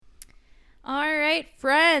All right,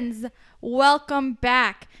 friends, welcome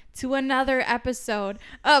back to another episode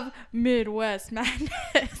of Midwest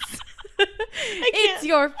Madness. It's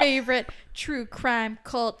your favorite true crime,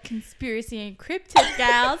 cult, conspiracy, and cryptid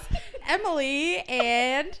gals, Emily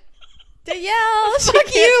and Danielle.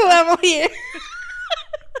 Fuck you, Emily.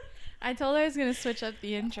 I told her I was going to switch up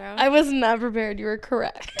the intro. I was not prepared. You were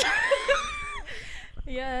correct.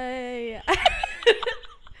 Yay.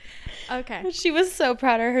 Okay. She was so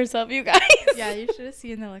proud of herself, you guys. Yeah, you should have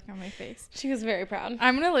seen the look on my face. She was very proud.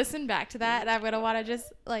 I'm going to listen back to that, and I'm going to want to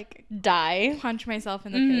just, Die. punch myself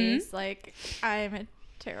in the face. Like, I'm a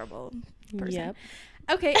terrible person. Yep.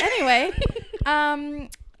 Okay, anyway.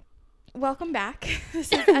 Welcome back.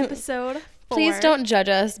 This is episode 4. Please don't judge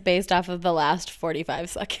us based off of the last 45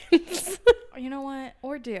 seconds. You know what?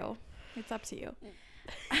 Or do. It's up to you.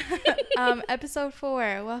 Episode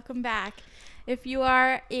 4. Welcome back. If you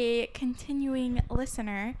are a continuing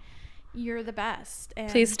listener, you're the best.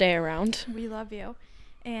 And Please stay around. we love you.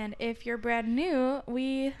 And if you're brand new,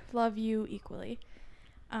 we love you equally.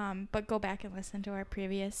 But go back and listen to our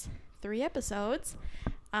previous 3 episodes.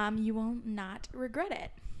 You will not regret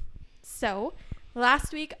it. So,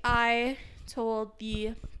 last week I told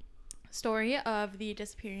the story of the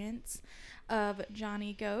disappearance of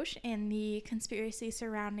Johnny Ghosh and the conspiracy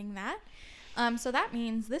surrounding that. So that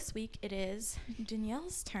means this week it is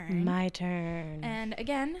Danielle's turn. My turn. And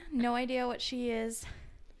again, no idea what she is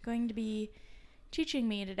going to be teaching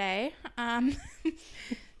me today.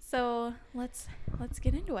 So let's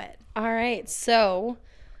get into it. All right. So,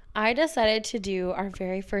 I decided to do our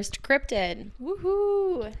very first cryptid.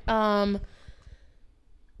 Woohoo! I'm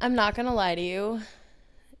not going to lie to you.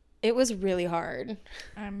 It was really hard.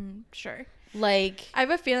 I'm sure. I I have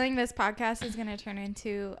a feeling this podcast is going to turn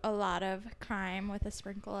into a lot of crime with a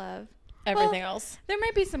sprinkle of everything else. There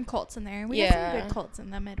might be some cults in there. We have some good cults in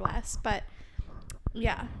the Midwest, but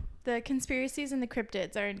yeah, the conspiracies and the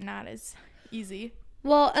cryptids are not as easy.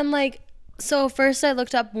 Well, and so first I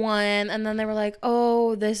looked up one, and then they were like,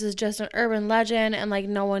 oh, this is just an urban legend, and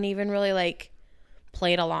no one even really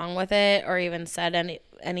played along with it or even said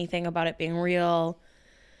anything about it being real.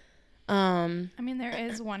 I mean, there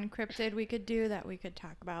is one cryptid we could do that we could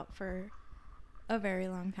talk about for a very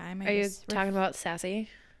long time. Are you talking about Sassy?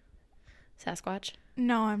 Sasquatch?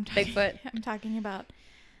 No, I'm talking Bigfoot? I'm talking about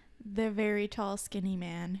the very tall, skinny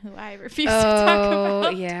man who I refuse to talk about. Oh,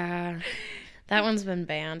 yeah. That one's been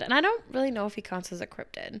banned. And I don't really know if he counts as a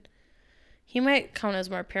cryptid. He might count as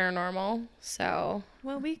more paranormal, so.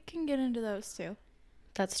 Well, we can get into those too.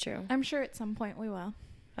 That's true. I'm sure at some point we will.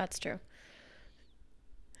 That's true.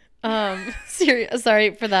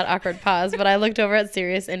 Sorry for that awkward pause, but I looked over at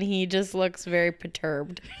Sirius and he just looks very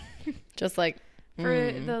perturbed. Just For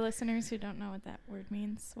the listeners who don't know what that word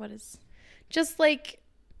means, what is? Just He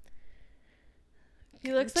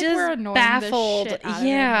looks like just we're annoying baffled. the shit out of him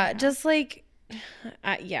Yeah, right now. just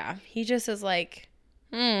yeah. He just is I'm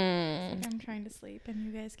trying to sleep and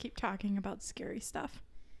you guys keep talking about scary stuff.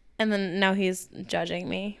 And then now he's judging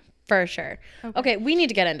me. For sure. Okay, we need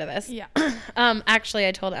to get into this. Yeah. Actually,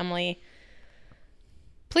 I told Emily,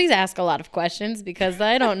 please ask a lot of questions because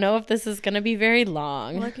I don't know if this is going to be very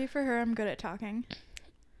long. Lucky for her, I'm good at talking.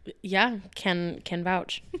 Yeah, can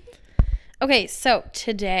vouch. Okay, so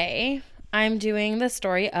today I'm doing the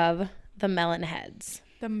story of the Melon Heads.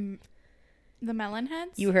 The Melon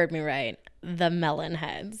Heads? You heard me right. The Melon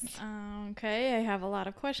Heads. Okay, I have a lot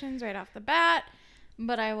of questions right off the bat,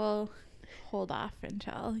 but I will hold off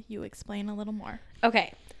until you explain a little more.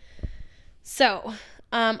 Okay. So,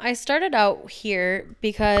 I started out here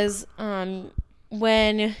because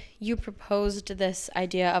when you proposed this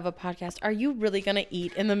idea of a podcast, are you really going to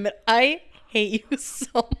eat in the middle? I hate you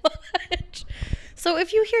so much. So,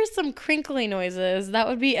 if you hear some crinkly noises, that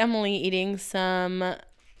would be Emily eating some... I'm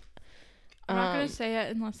not going to say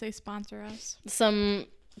it unless they sponsor us. Some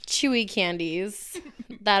chewy candies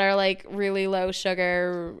that are really low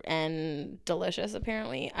sugar and delicious,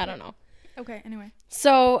 apparently. I don't know. Okay, anyway.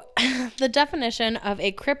 So the definition of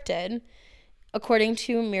a cryptid, according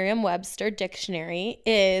to Merriam-Webster Dictionary,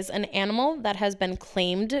 is an animal that has been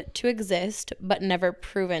claimed to exist but never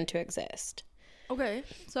proven to exist. Okay,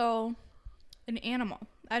 so an animal.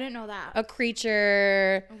 I didn't know that. A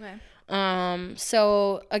creature. Okay.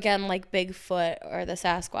 So again, like Bigfoot or the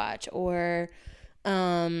Sasquatch or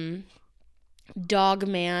Dog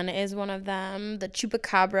Man is one of them. The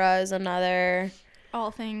Chupacabra is another.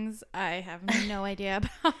 All things I have no idea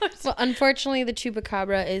about. Well, unfortunately, the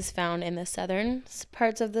Chupacabra is found in the southern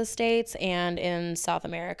parts of the states and in South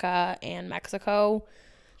America and Mexico.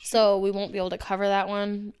 So we won't be able to cover that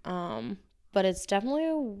one. But it's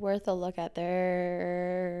definitely worth a look at.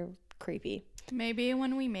 They're creepy. Maybe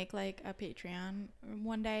when we make like a Patreon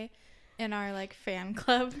one day in our like fan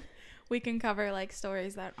club, we can cover like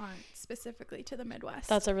stories that aren't specifically to the Midwest.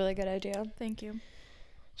 That's a really good idea. Thank you.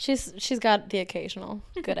 She's got the occasional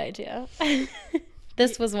good idea.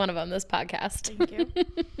 This was one of them, this podcast. Thank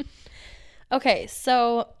you. Okay,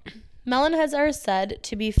 so melon heads are said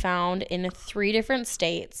to be found in 3 different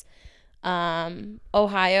states,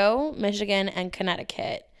 Ohio, Michigan, and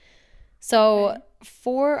Connecticut. So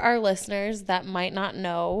for our listeners that might not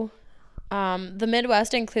know, the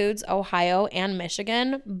Midwest includes Ohio and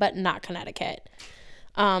Michigan, but not Connecticut.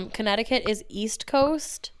 Connecticut is East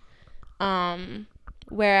Coast,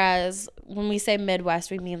 whereas when we say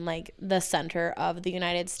Midwest, we mean like the center of the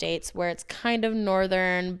United States, where it's kind of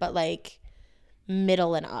northern, but like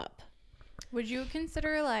middle and up. Would you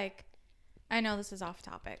consider like, I know this is off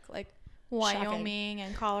topic, like Wyoming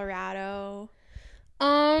and Colorado?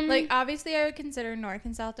 Like obviously I would consider North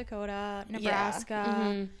and South Dakota,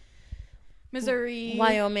 Nebraska, Missouri,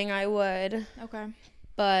 Wyoming I would, okay,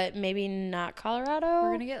 but maybe not Colorado.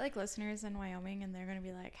 we're gonna get like listeners in Wyoming and they're gonna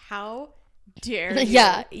be like, how dare you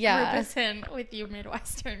yeah represent with you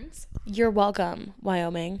Midwesterns? You're welcome,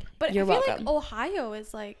 Wyoming. But you're I feel welcome. like Ohio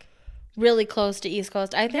is like Really close to East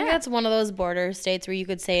Coast. I think Yeah. that's one of those border states where you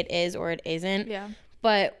could say it is or it isn't. yeah,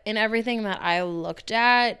 But in everything that I looked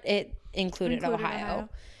at, it included Ohio.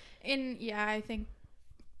 And yeah,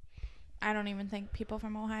 I don't even think people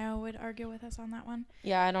from Ohio would argue with us on that one.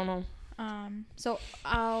 Yeah, I don't know. So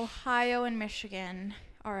Ohio and Michigan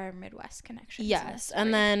are our Midwest connections. Yes,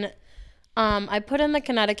 and then I put in the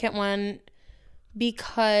Connecticut one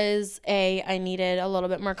because I needed a little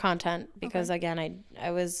bit more content because again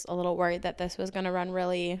I was a little worried that this was going to run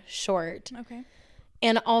really short. Okay.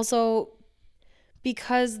 And also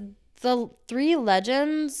because the 3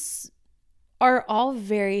 legends are all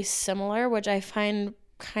very similar, which I find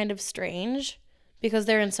kind of strange because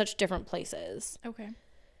they're in such different places. Okay.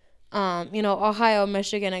 Ohio,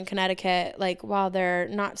 Michigan, and Connecticut, like while they're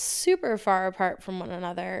not super far apart from one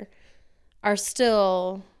another, are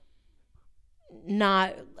still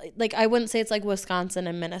not like I wouldn't say it's like Wisconsin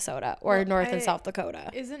and Minnesota or North and South Dakota.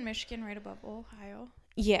 Isn't Michigan right above Ohio?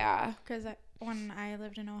 Yeah. Because when I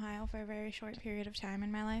lived in Ohio for a very short period of time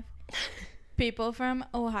in my life, people from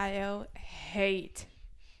Ohio hate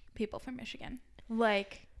people from Michigan.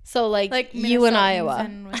 Like you in Minnesotans Iowa.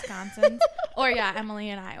 and Wisconsin. Or yeah, Emily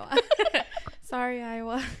in Iowa. Sorry,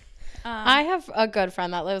 Iowa. I have a good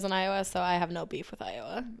friend that lives in Iowa, so I have no beef with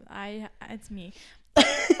Iowa. It's me.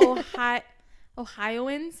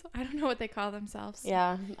 Ohioans, I don't know what they call themselves.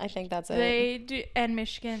 Yeah, I think that's it. They do, and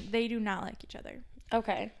Michigan, they do not like each other.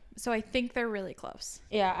 Okay. So I think they're really close.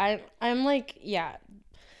 Yeah, I'm like, yeah.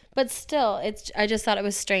 But still, I just thought it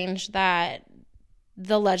was strange that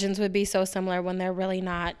the legends would be so similar when they're really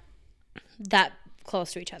not that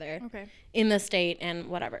close to each other. Okay. In the state and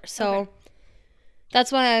whatever. So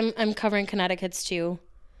that's why I'm covering Connecticut's too.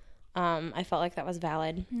 I felt like that was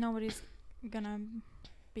valid. Nobody's gonna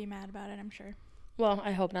be mad about it, I'm sure. Well,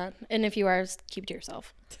 I hope not. And if you are, keep it to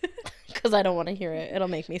yourself. Because I don't want to hear it. It'll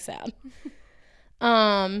make me sad.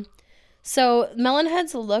 So melon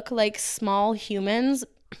heads look like small humans,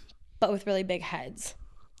 but with really big heads.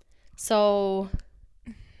 So,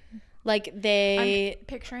 like I'm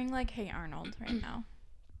picturing like Hey Arnold right now.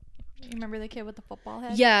 You remember the kid with the football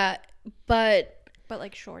head? Yeah, but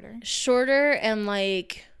like shorter. Shorter and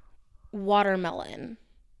like watermelon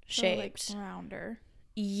shaped. So like rounder.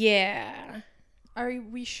 Yeah. Are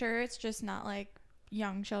we sure it's just not like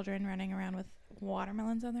young children running around with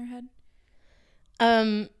watermelons on their head?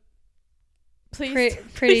 Please.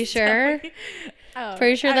 Pretty sure. Oh,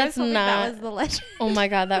 pretty sure that's not. That was the legend. Oh my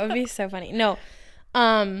god, that would be so funny. No.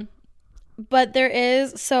 But there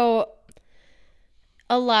is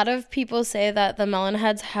a lot of people say that the melon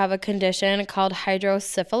heads have a condition called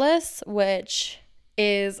hydrocephalus, which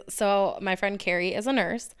is, so my friend Carrie is a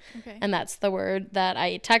nurse. Okay. And that's the word that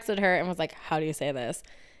I texted her and was like, how do you say this?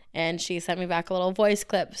 And she sent me back a little voice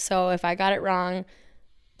clip. So if I got it wrong,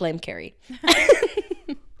 blame Carrie.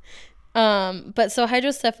 But so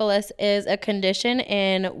hydrocephalus is a condition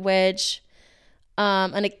in which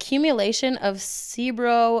an accumulation of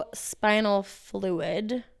cerebrospinal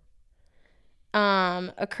fluid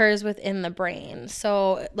occurs within the brain.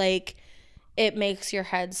 So like it makes your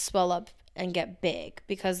head swell up and get big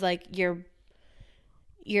because like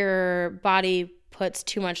your body puts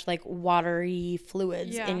too much like watery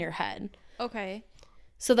fluids in your head. Okay.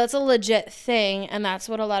 So that's a legit thing, and that's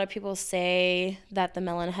what a lot of people say that the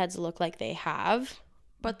melon heads look like they have.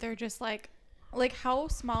 But they're just like how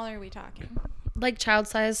small are we talking? Like child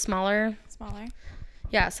size, smaller. Smaller.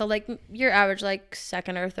 Yeah, so like your average like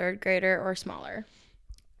second or third grader or smaller.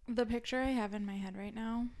 The picture I have in my head right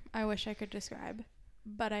now, I wish I could describe,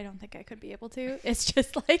 but I don't think I could be able to. It's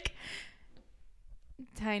just like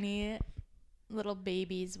tiny little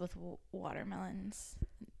babies with watermelons.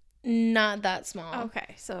 Not that small.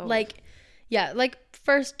 Okay, so like, yeah, like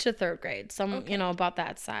first to third grade, Okay. about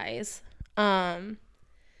that size.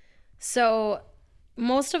 So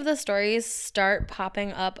most of the stories start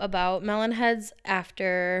popping up about melon heads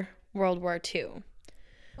after World War II,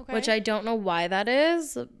 okay. which I don't know why that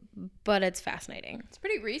is, but it's fascinating It's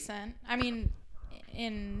pretty recent. I mean,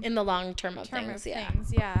 in in the long term of things.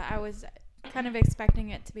 yeah, I was kind of expecting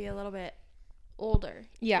it to be a little bit older.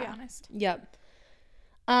 Yeah. To be honest. Yep.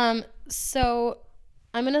 So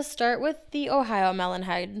I'm gonna start with the Ohio melon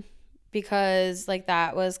head because like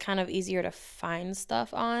that was kind of easier to find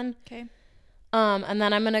stuff on. Okay. And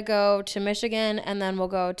then I'm gonna go to Michigan, and then we'll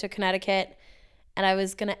go to Connecticut, and I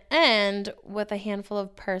was gonna end with a handful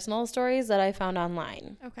of personal stories that I found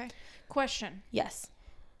online. Okay. Question. Yes.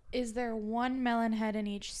 Is there one melon head in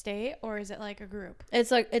each state, or is it like a group?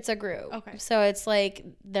 It's a group. Okay. So it's like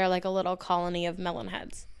they're like a little colony of melon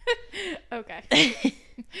heads. Okay.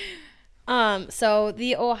 So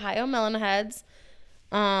the Ohio melon heads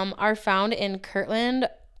are found in Kirtland,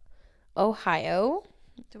 Ohio.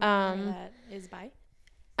 Do we know where that is by?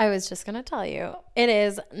 I was just gonna tell you. It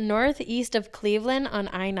is northeast of Cleveland on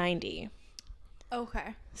I-90.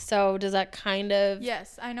 Okay. So does that kind of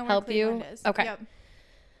Yes, I know where help you? Cleveland is. Okay. Yep.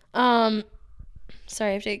 Sorry,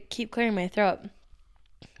 I have to keep clearing my throat.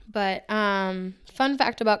 But fun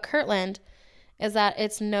fact about Kirtland is that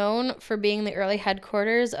it's known for being the early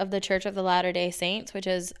headquarters of the Church of the Latter-day Saints, which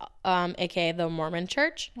is aka the Mormon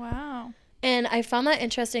Church. Wow. And I found that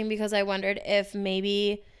interesting because I wondered if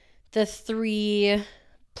maybe the three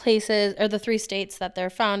places or the three states that they're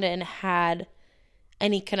found in had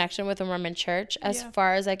any connection with the Mormon Church. As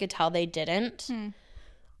far as I could tell, they didn't.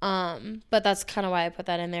 But that's kind of why I put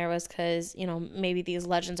that in there, was because, maybe these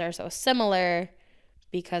legends are so similar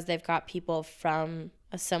because they've got people from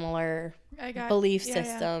a similar belief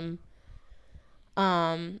system.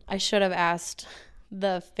 I should have asked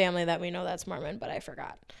the family that we know that's Mormon, but I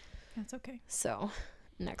forgot. That's okay. So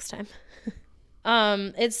next time.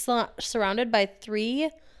 It's surrounded by 3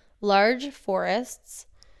 large forests.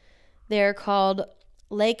 They're called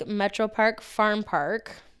Lake Metro Park Farm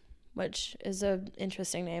Park, which is an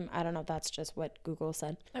interesting name. I don't know if that's just what Google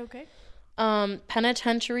said. Okay.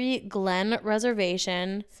 Penitentiary Glen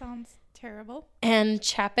Reservation. Sounds terrible. And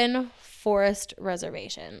Chapin Forest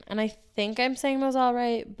Reservation. And I think I'm saying those all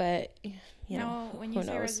right, but when you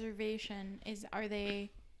say reservation, are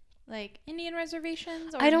they like Indian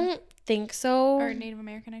reservations? Or I don't think so. Or Native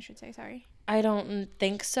American, I should say. Sorry. I don't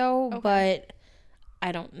think so, but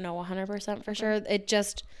I don't know 100% for sure. It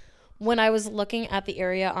just, when I was looking at the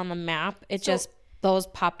area on the map, those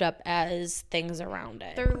popped up as things around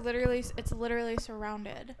it. It's literally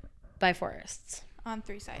surrounded by forests on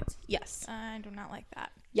 3 sides. Yes. I do not like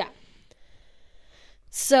that. Yeah.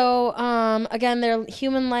 So, again, they're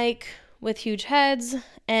human-like with huge heads,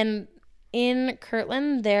 and in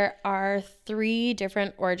Kirtland, there are 3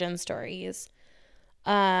 different origin stories.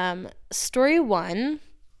 Story 1,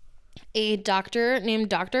 a doctor named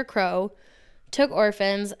Dr. Crow took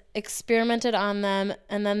orphans, experimented on them,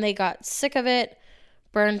 and then they got sick of it,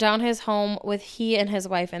 burned down his home with he and his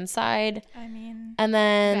wife inside. I mean, and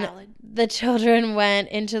then valid. The children went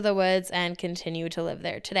into the woods and continue to live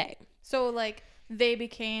there today. So, like, they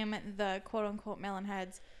became the quote-unquote melon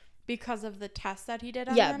heads because of the test that he did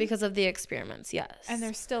on them? Yeah, because of the experiments, yes. And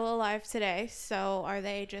they're still alive today, so are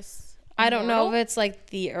they just I don't know if it's, like,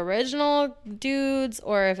 the original dudes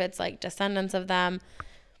or if it's, like, descendants of them,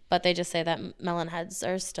 but they just say that melon heads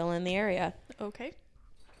are still in the area. Okay.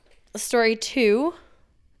 Story 2,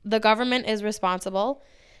 the government is responsible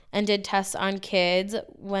and did tests on kids.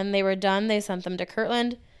 When they were done, they sent them to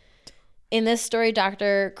Kirtland. In this story,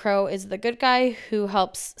 Dr. Crow is the good guy who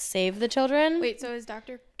helps save the children. Wait, so is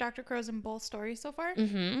Dr. Crow's in both stories so far?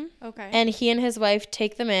 Mm-hmm. Okay. And he and his wife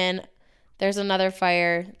take them in. There's another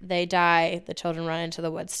fire. They die. The children run into the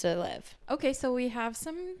woods to live. Okay, so we have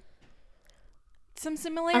some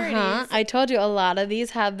similarities. I told you a lot of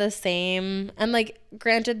these have the same. And, like,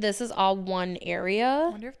 granted, this is all one area. I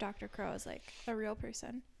wonder if Dr. Crow is, like, a real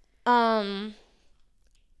person.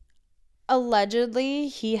 Allegedly,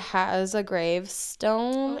 he has a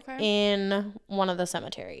gravestone in one of the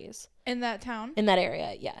cemeteries. In that town? In that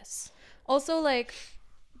area, yes. Also, like,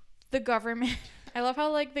 the government... I love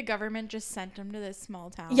how, like, the government just sent him to this small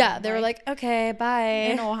town. Yeah, they were like, okay, bye.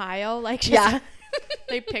 In Ohio. Like, just, yeah.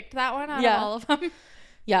 They picked that one out of all of them.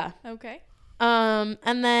 Yeah. Okay.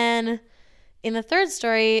 And then in the third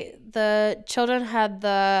story, the children had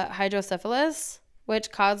the hydrocephalus,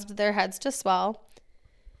 which caused their heads to swell.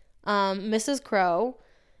 Mrs. Crow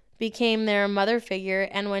became their mother figure,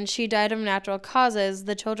 and when she died of natural causes,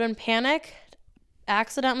 the children panicked,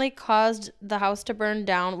 accidentally caused the house to burn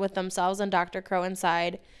down with themselves and Dr. Crow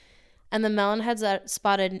inside, and the melon heads that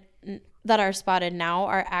are spotted now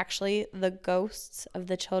are actually the ghosts of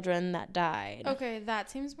the children that died. Okay,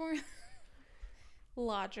 that seems more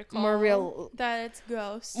logical. More real. That it's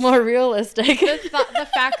ghosts. More realistic. The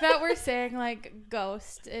fact that we're saying like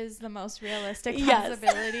ghost is the most realistic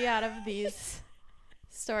possibility out of these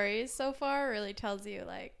stories so far really tells you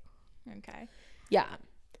like, okay. Yeah.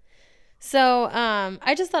 So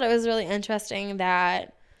I just thought it was really interesting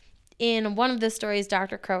that in one of the stories,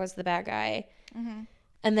 Dr. Crow is the bad guy. Mm-hmm.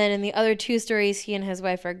 And then in the other two stories, he and his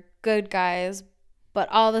wife are good guys. But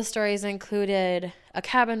all the stories included a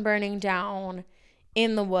cabin burning down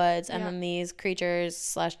in the woods. And then these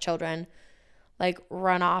creatures / children like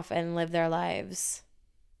run off and live their lives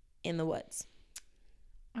in the woods.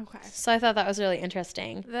 Okay. So I thought that was really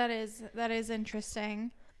interesting. That is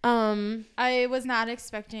interesting. I was not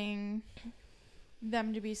expecting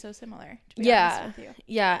them to be so similar, to be honest with you.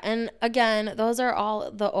 Yeah, and again, those are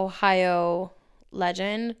all the Ohio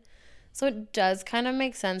legend. So it does kind of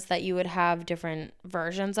make sense that you would have different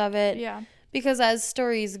versions of it. Yeah. Because as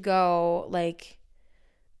stories go, like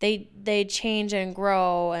they change and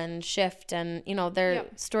grow and shift, and their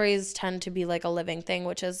stories tend to be like a living thing,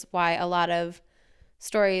 which is why a lot of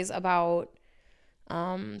stories about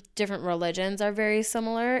different religions are very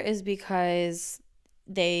similar, is because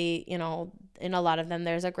they, in a lot of them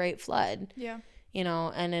there's a great flood. Yeah.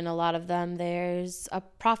 And in a lot of them there's a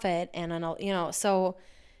prophet and so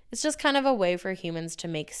it's just kind of a way for humans to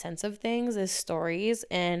make sense of things as stories,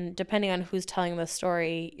 and depending on who's telling the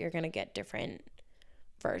story, you're going to get different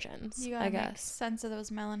versions. You gotta make sense of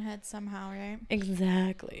those melon heads somehow, right?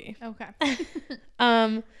 Exactly. Okay.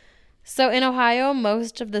 So in Ohio,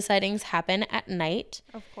 most of the sightings happen at night.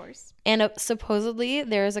 Of course. And supposedly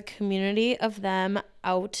there is a community of them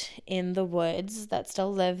out in the woods that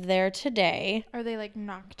still live there today. Are they like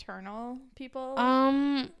nocturnal people?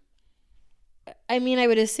 I mean, I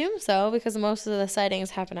would assume so, because most of the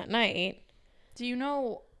sightings happen at night. Do you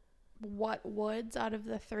know what woods out of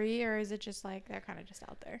the three, or is it just like they're kind of just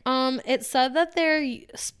out there? It said that they're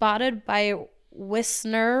spotted by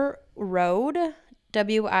Wisner Road.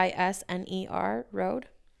 Wisner Road.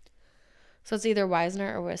 So it's either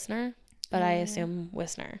Wisner or Wisner, but I assume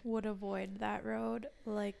Wisner. Would avoid that road,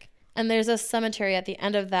 like. And there's a cemetery at the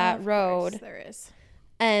end of that road. Of course there is.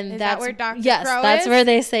 And that's where Dr. Crow is? Yes, that's where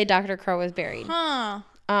they say Dr. Crow was buried. Huh.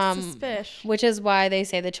 Suspicious. Which is why they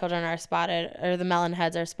say the children are spotted, or the melon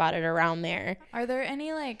heads are spotted around there. Are there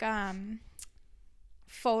any like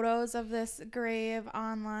photos of this grave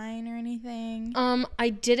online or anything? I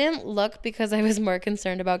didn't look because I was more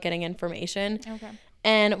concerned about getting information. Okay.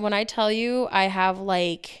 And when I tell you I have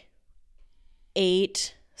like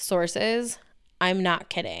 8 sources, I'm not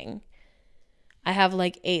kidding. I have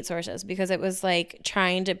like 8 sources, because it was like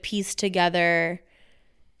trying to piece together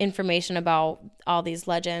information about all these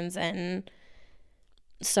legends, and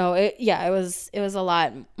so it was a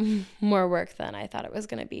lot more work than I thought it was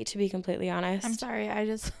going to be completely honest. I'm sorry, I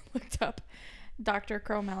just looked up Dr.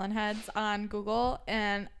 Crow melon heads on Google,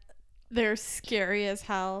 and they're scary as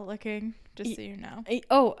hell looking, just so you know.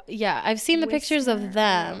 Oh yeah, I've seen the pictures of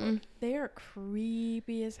them. They are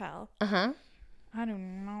creepy as hell. I do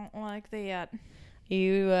not like that.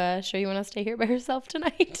 You sure you want to stay here by yourself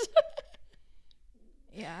tonight?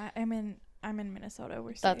 Yeah, I'm in Minnesota.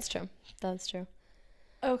 We're safe. That's true.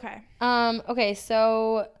 Okay. Okay,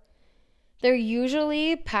 so they're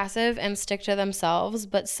usually passive and stick to themselves,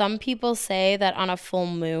 but some people say that on a full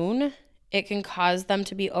moon, it can cause them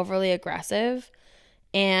to be overly aggressive.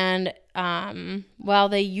 And while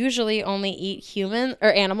they usually only eat human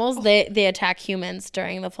or animals, they attack humans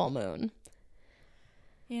during the full moon.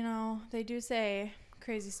 They do say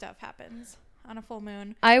crazy stuff happens on a full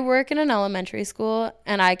moon. I work in an elementary school,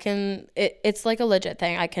 and it's like a legit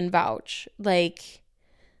thing. I can vouch. Like,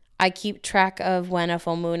 I keep track of when a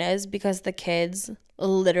full moon is, because the kids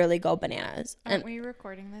literally go bananas. Aren't we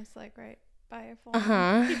recording this like right by a full moon?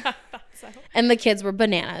 Yeah, I thought so. And the kids were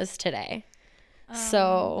bananas today.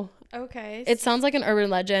 So okay. It sounds like an urban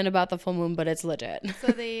legend about the full moon, but it's legit. So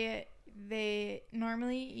they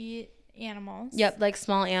normally eat animals. Yep, like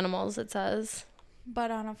small animals, it says.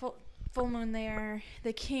 But on a full moon,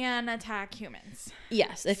 they can attack humans.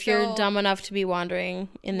 Yes, if you're dumb enough to be wandering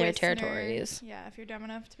in their territories. Yeah, if you're dumb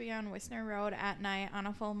enough to be on Wisner Road at night on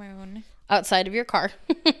a full moon. Outside of your car.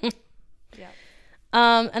 Yep.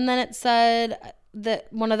 And then it said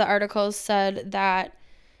that one of the articles said that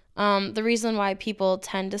the reason why people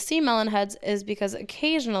tend to see melon heads is because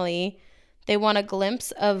occasionally they want a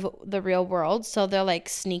glimpse of the real world. So they'll like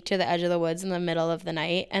sneak to the edge of the woods in the middle of the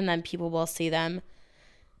night, and then people will see them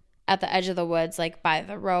at the edge of the woods, like by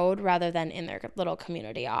the road, rather than in their little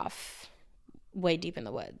community off way deep in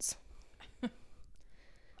the woods.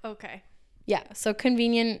 Okay. Yeah, so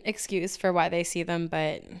convenient excuse for why they see them,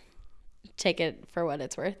 but take it for what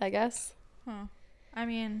it's worth, I guess. Huh. I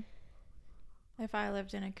mean, if I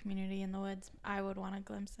lived in a community in the woods, I would want a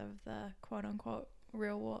glimpse of the quote-unquote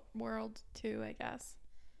real world too, I guess.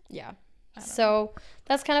 Yeah. So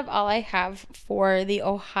that's kind of all I have for the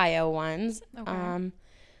Ohio ones. Okay.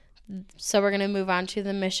 So we're going to move on to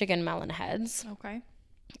the Michigan Melon Heads. Okay.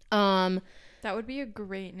 That would be a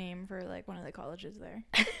great name for like one of the colleges there.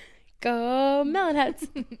 Go Melon Heads.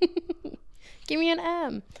 Give me an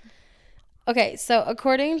M. Okay, so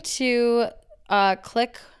according to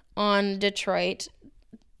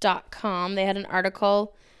clickondetroit.com, they had an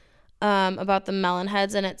article about the Melon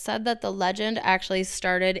Heads, and it said that the legend actually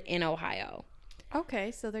started in Ohio.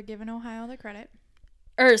 Okay, so they're giving Ohio the credit.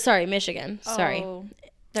 Or, sorry, Michigan. Sorry. Oh,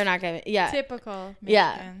 They're not giving, yeah. typical Michigan.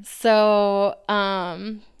 Yeah. So,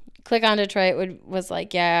 Click on Detroit was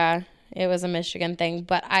like, yeah, it was a Michigan thing,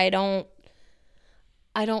 but I don't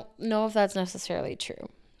know if that's necessarily true.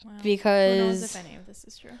 Well, because who knows if any of this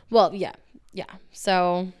is true? Well, yeah.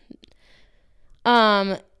 So,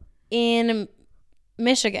 in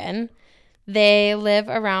Michigan, they live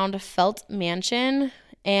around Felt Mansion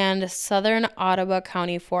and southern Ottawa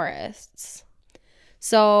County forests.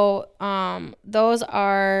 So, those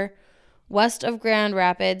are west of Grand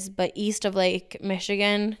Rapids, but east of Lake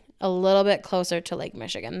Michigan, a little bit closer to Lake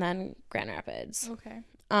Michigan than Grand Rapids. Okay.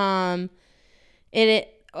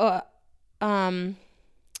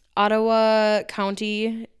 Ottawa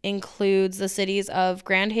County includes the cities of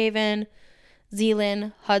Grand Haven,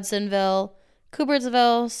 Zeeland, Hudsonville,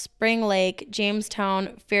 Coopersville, Spring Lake,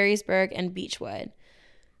 Jamestown, Ferrysburg, and Beechwood.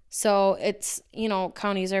 So it's,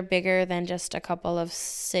 counties are bigger than just a couple of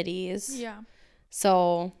cities. Yeah.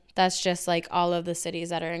 So that's just like all of the cities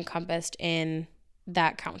that are encompassed in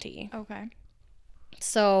that county. Okay.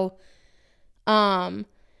 So, the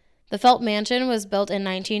Felt Mansion was built in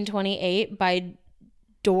 1928 by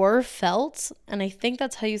Dorr Felt, and I think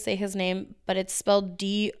that's how you say his name, but it's spelled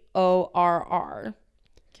Dorr.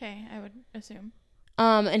 Okay, I would assume.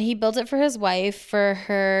 And he built it for his wife, for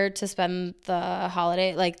her to spend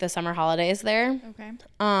the summer holidays there. Okay.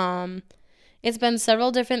 It's been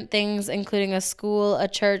several different things, including a school, a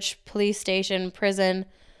church, police station, prison,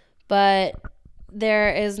 but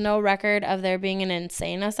there is no record of there being an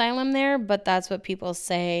insane asylum there, but that's what people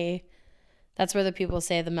say. That's where the people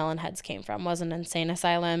say the Melon Heads came from, was an insane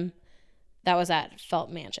asylum that was at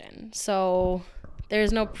Felt Mansion. So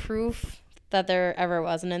there's no proof that there ever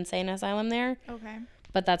was an insane asylum there. Okay.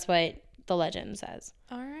 But that's what the legend says.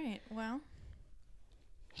 All right. Well.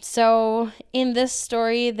 So in this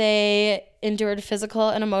story, they endured physical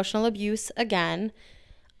and emotional abuse again,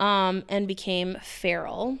 and became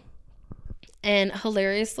feral. And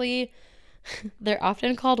hilariously, they're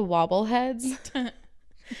often called wobbleheads,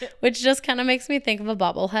 which just kind of makes me think of a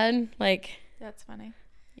bobblehead. That's funny.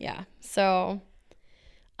 Yeah. So,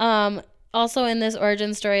 also in this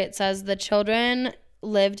origin story, it says the children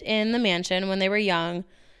lived in the mansion when they were young,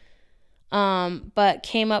 but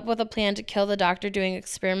came up with a plan to kill the doctor doing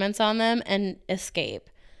experiments on them and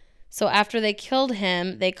escape. So after they killed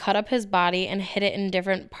him, they cut up his body and hid it in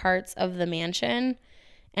different parts of the mansion.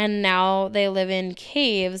 And now they live in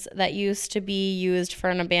caves that used to be used for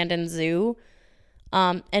an abandoned zoo.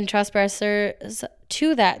 And trespassers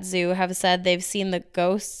to that zoo have said they've seen the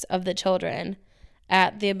ghosts of the children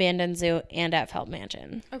at the abandoned zoo and at Felt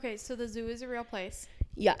Mansion. Okay, so the zoo is a real place.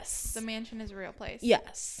 Yes. The mansion is a real place.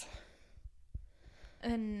 Yes.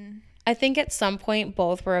 And I think at some point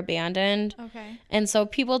both were abandoned. Okay. And so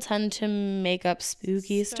people tend to make up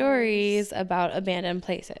spooky stories about abandoned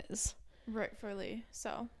places. Rightfully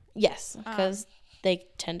so. Yes, because they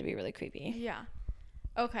tend to be really creepy. Yeah.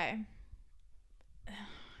 Okay.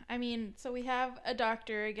 I mean, so we have a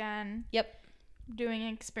doctor again. Yep. Doing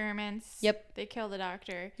experiments. Yep. They kill the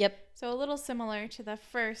doctor. Yep. So a little similar to the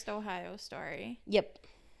first Ohio story. Yep.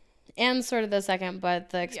 And sort of the second,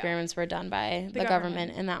 but the experiments were done by the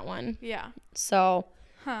government in that one. Yeah. So.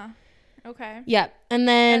 Huh. Okay. Yeah. And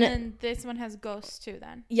then this one has ghosts too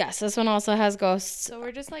then. Yes, this one also has ghosts. So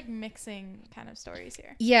we're just like mixing kind of stories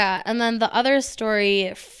here. Yeah. And then the other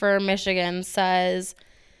story for Michigan says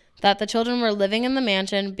that the children were living in the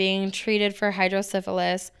mansion being treated for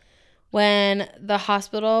hydrosyphilis when the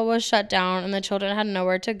hospital was shut down and the children had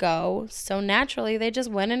nowhere to go. So naturally, they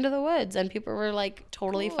just went into the woods, and people were like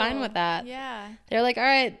totally fine with that. Yeah. They're like, all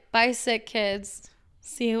right, bye, sick kids.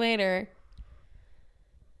 See you later.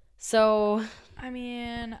 So, I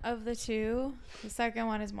mean, of the two, the second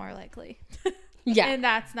one is more likely. yeah. And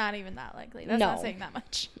that's not even that likely. That's not saying that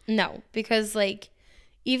much. No, because like,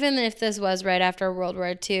 even if this was right after World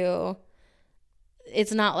War II,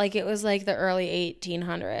 it's not like it was like the early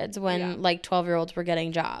 1800s when like 12-year-olds were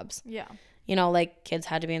getting jobs. Yeah. You know, like kids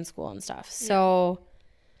had to be in school and stuff. So,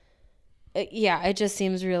 it just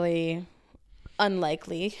seems really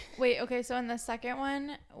unlikely. Wait, okay, so in the second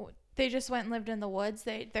one, they just went and lived in the woods.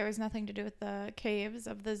 There was nothing to do with the caves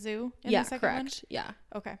of the zoo in the second one? Yeah.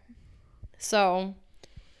 Okay. So,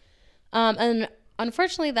 and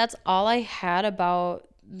unfortunately, that's all I had about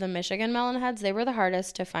the Michigan Melon Heads. They were the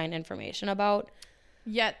hardest to find information about.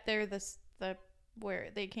 Yet they're the where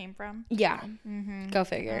they came from. Yeah. Mm-hmm. Go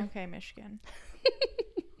figure. Okay, Michigan.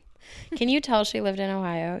 Can you tell she lived in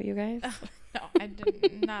Ohio, you guys? No, I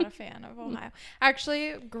didn't. Not a fan of Ohio.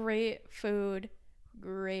 Actually, great food,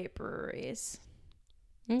 great breweries.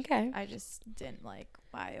 Okay. I just didn't like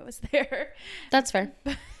why it was there. That's fair.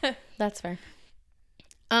 That's fair.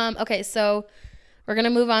 Okay, so we're going to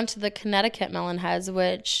move on to the Connecticut Melon Heads,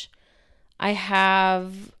 which I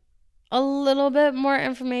have a little bit more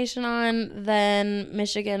information on than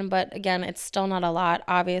Michigan, but again, it's still not a lot,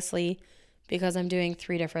 obviously, because I'm doing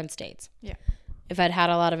 3 different states. Yeah. If I'd had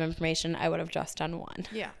a lot of information, I would have just done one.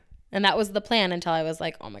 Yeah. And that was the plan until I was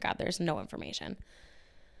like, oh my God, there's no information.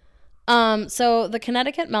 So the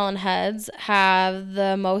Connecticut Melon Heads have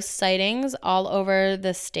the most sightings all over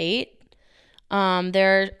the state.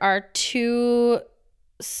 There are 2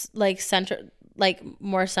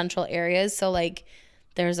 more central areas. So like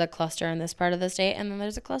there's a cluster in this part of the state, and then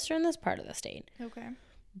there's a cluster in this part of the state. Okay.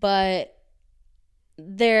 But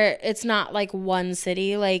it's not like one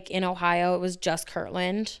city. Like in Ohio, it was just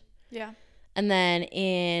Kirtland. Yeah. And then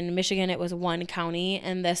in Michigan, it was 1 county,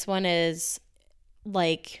 and this one is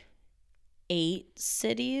like 8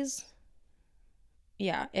 cities.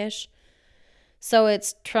 Yeah, ish. So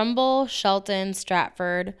it's Trumbull, Shelton,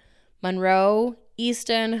 Stratford, Monroe,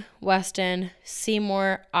 Easton, Weston,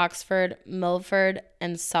 Seymour, Oxford, Milford,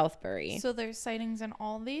 and Southbury. So there's sightings in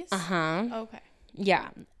all these? Uh-huh. Okay. Yeah.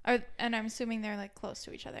 And I'm assuming they're like close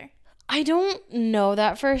to each other. I don't know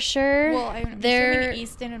that for sure. Well, I'm assuming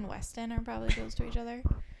Easton and Weston are probably close to each other.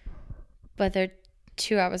 But they're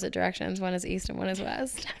 2 opposite directions. One is east and one is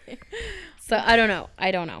west. So I don't know.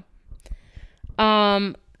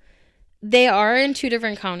 They are in 2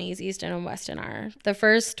 different counties, Easton and Weston are. The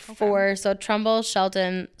first 4, so Trumbull,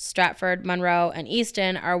 Shelton, Stratford, Monroe, and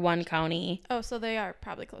Easton are 1 county. Oh, so they are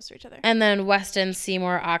probably close to each other. And then Weston,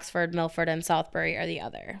 Seymour, Oxford, Milford, and Southbury are the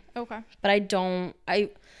other. Okay. But I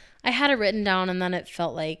had it written down, and then it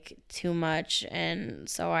felt like too much, and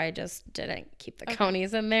so I just didn't keep the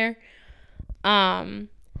counties in there.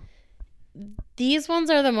 These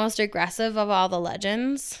ones are the most aggressive of all the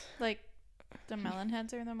legends. Like the Melon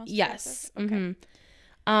Heads are the most Yes. aggressive?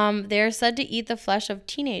 Okay. They're said to eat the flesh of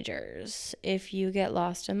teenagers if you get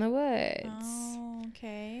lost in the woods. Oh,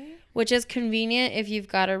 okay. Which is convenient if you've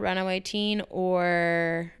got a runaway teen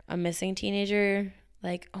or a missing teenager.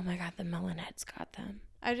 Like, oh my God, the Melon Heads got them.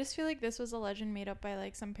 I just feel like this was a legend made up by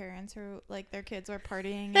like some parents who like their kids were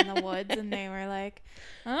partying in the woods and they were like,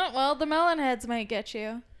 oh, well, the Melon Heads might get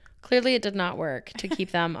you. Clearly it did not work to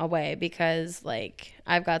keep them away because like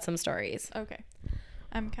I've got some stories. Okay.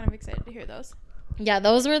 I'm kind of excited to hear those. Yeah,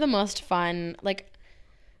 those were the most fun. Like,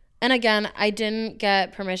 and again, I didn't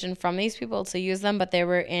get permission from these people to use them, but they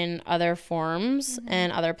were in other forums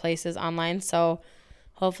and other places online. So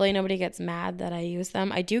hopefully nobody gets mad that I use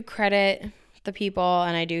them. I do credit the people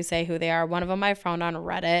and I do say who they are. One of them I found on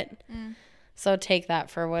Reddit. So take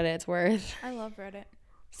that for what it's worth. I love Reddit.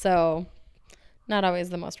 So not always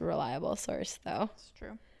the most reliable source though. It's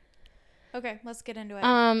true. Okay, let's get into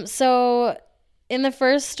it. So in the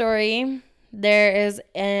first story, there is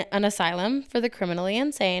an asylum for the criminally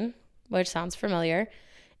insane, which sounds familiar.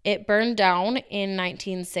 It burned down in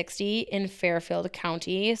 1960 in Fairfield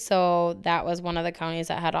County. So that was one of the counties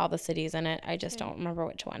that had all the cities in it. I just don't remember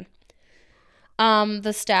which one.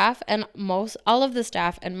 The staff and all of the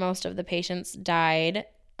staff and most of the patients died,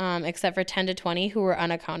 except for 10 to 20 who were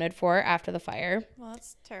unaccounted for after the fire. Well,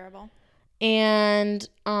 that's terrible. And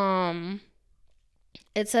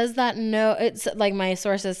it says that it's like my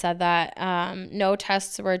sources said that no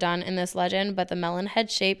tests were done in this legend, but the melon head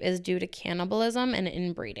shape is due to cannibalism and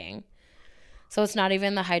inbreeding. So it's not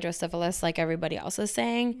even the hydrocephalus like everybody else is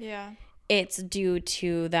saying. Yeah. It's due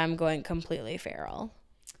to them going completely feral.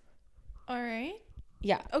 All right.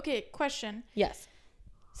 Yeah. Okay, question. Yes.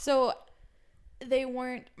 So they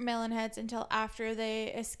weren't Melon Heads until after they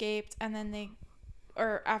escaped, and then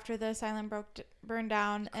or after the asylum burned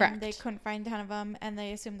down, Correct. and they couldn't find 10 of them, and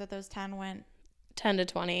they assumed that those 10 went 10 to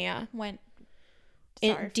 20, yeah.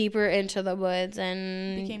 Deeper into the woods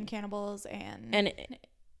and became cannibals and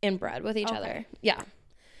inbred with each other. Yeah.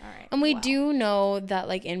 All right. And we do know that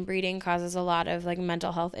like inbreeding causes a lot of like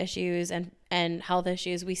mental health issues and health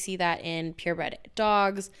issues. We see that in purebred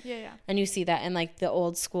dogs. Yeah. And you see that in like the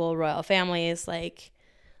old school royal families. Like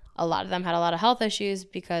a lot of them had a lot of health issues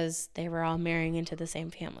because they were all marrying into the same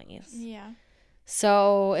families. Yeah.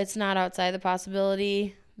 So it's not outside the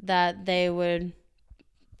possibility that they would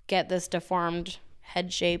get this deformed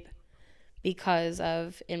head shape because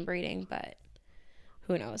of inbreeding, but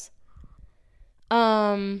who knows?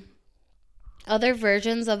 Other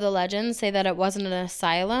versions of the legend say that it wasn't an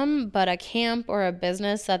asylum, but a camp or a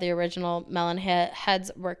business that the original Melon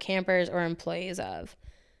Heads were campers or employees of.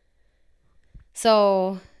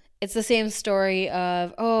 So it's the same story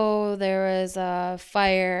of, there was a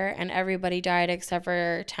fire and everybody died except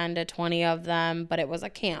for 10 to 20 of them, but it was a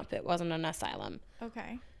camp. It wasn't an asylum.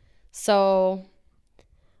 Okay. So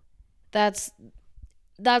that's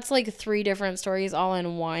like 3 different stories all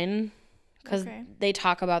in one, because they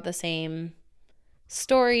talk about the same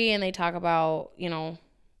story, and they talk about,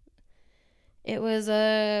 it was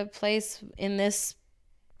a place in this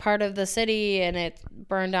part of the city and it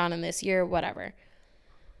burned down in this year, whatever.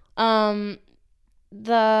 Let's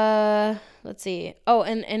see. Oh,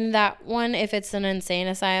 and in that one, if it's an insane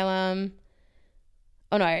asylum.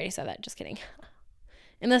 Oh no, I already said that. Just kidding.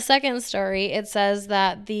 In the second story, it says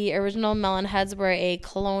that the original Melon Heads were a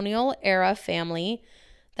colonial era family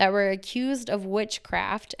that were accused of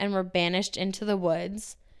witchcraft and were banished into the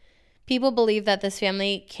woods. People believe that this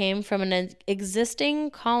family came from an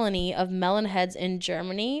existing colony of Melon Heads in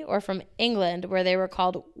Germany or from England, where they were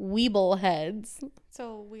called Weeble Heads.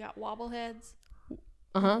 So we got Wobble Heads,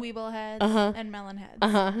 Uh-huh. Weeble Heads, and Melon Heads.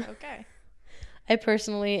 Uh-huh. Okay. I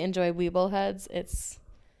personally enjoy Weeble Heads. It's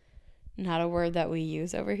not a word that we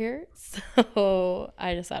use over here, so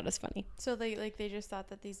I just thought it was funny. So they just thought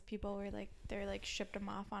that these people were they're shipped them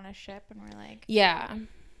off on a ship and were like, yeah,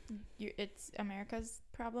 it's America's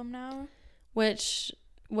problem now, which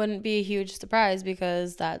wouldn't be a huge surprise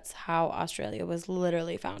because that's how Australia was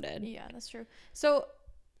literally founded. Yeah, that's true. So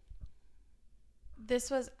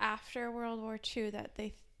this was after World War II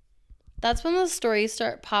that's when the stories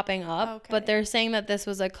start popping up. Okay. But they're saying that this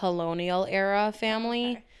was a colonial era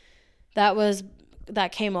family. Okay.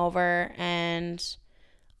 That came over, and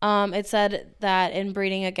it said that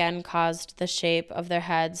inbreeding again caused the shape of their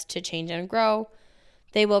heads to change and grow.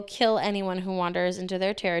 They will kill anyone who wanders into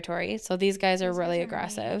their territory. So these guys are really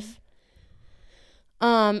aggressive.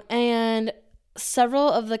 And several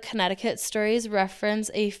of the Connecticut stories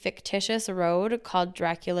reference a fictitious road called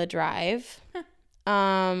Dracula Drive,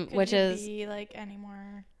 which is be any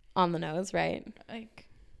more on the nose, right?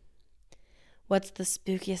 What's the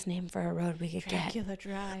spookiest name for a road we could get? Dracula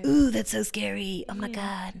Drive. Ooh, that's so scary. Oh my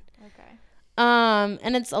God. Okay.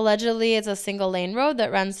 And it's a single lane road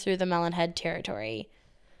that runs through the Melon Head territory.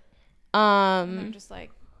 And just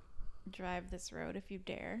drive this road if you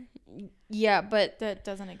dare. Yeah, but that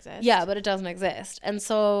doesn't exist. Yeah, but it doesn't exist. And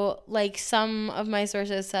so some of my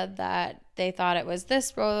sources said that they thought it was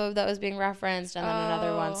this road that was being referenced, and then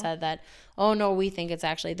another one said that, oh no, we think it's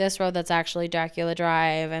actually this road that's actually Dracula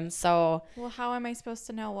Drive. And so, well, how am I supposed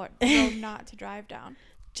to know what road not to drive down?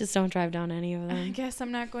 Just don't drive down any of them. I guess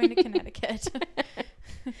I'm not going to Connecticut.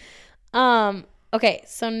 Okay,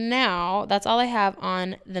 so now that's all I have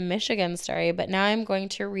on the Michigan story, but now I'm going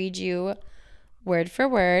to read you word for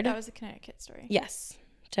word. That was a Connecticut story. Yes.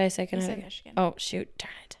 Did I say Connecticut? I said Michigan. Oh, shoot.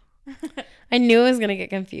 Darn it. I knew I was going to get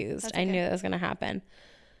confused. Okay. I knew that was going to happen.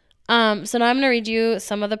 So now I'm going to read you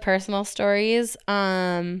some of the personal stories.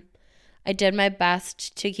 I did my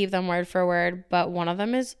best to keep them word for word, but one of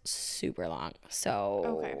them is super long.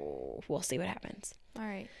 So We'll see what happens. All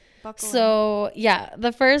right. So, yeah,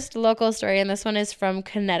 the first local story, and this one is from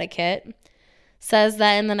Connecticut, says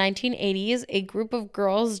that in the 1980s, a group of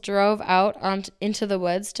girls drove out into the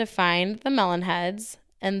woods to find the Melon Heads,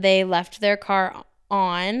 and they left their car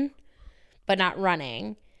on, but not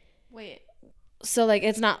running. Wait. So,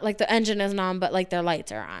 it's not the engine isn't on, but their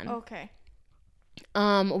lights are on. Okay.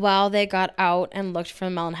 While they got out and looked for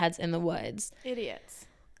the Melon Heads in the woods. Idiots.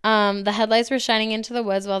 The headlights were shining into the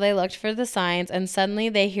woods while they looked for the signs, and suddenly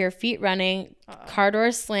they hear feet running, car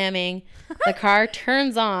doors slamming, the car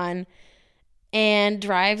turns on and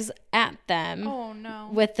drives at them. Oh, no.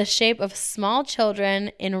 With the shape of small children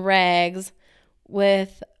in rags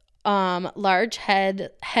with large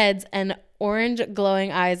heads and orange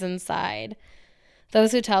glowing eyes inside.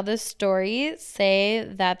 Those who tell this story say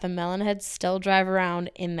that the Melon Heads still drive around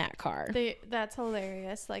in that car. That's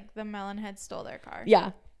hilarious. Like the Melon Heads stole their car.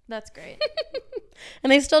 Yeah. That's great.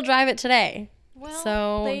 And they still drive it today. Well,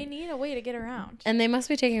 so they need a way to get around. And they must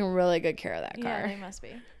be taking really good care of that car. Yeah, they must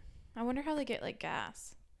be. I wonder how they get like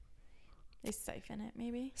gas. They siphon it,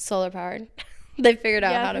 maybe. Solar powered. They figured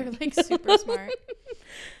out how to. Yeah, they're like super smart.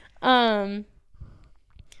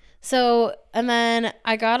 So, and then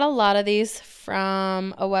I got a lot of these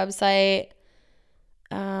from a website.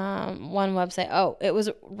 One website. Oh, it was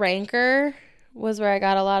Ranker was where I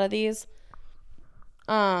got a lot of these.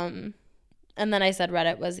 And then I said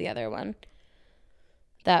Reddit was the other one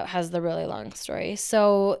that has the really long story.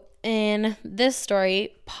 So in this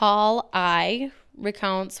story, Paul I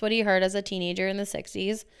recounts what he heard as a teenager in the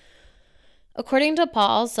 60s. According to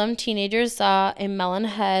Paul, some teenagers saw a melon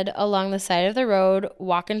head along the side of the road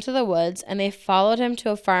walk into the woods, and they followed him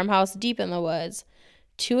to a farmhouse deep in the woods.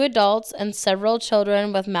 2 adults and several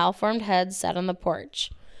children with malformed heads sat on the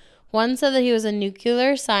porch. One said that he was a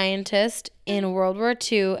nuclear scientist in World War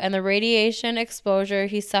II, and the radiation exposure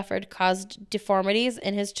he suffered caused deformities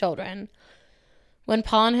in his children. When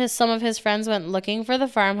Paul and some of his friends went looking for the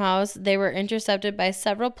farmhouse, they were intercepted by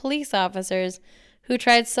several police officers who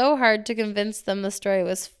tried so hard to convince them the story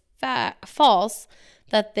was false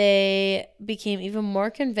that they became even more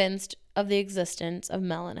convinced of the existence of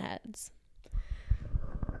melon heads.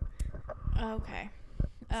 Okay.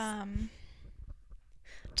 Tell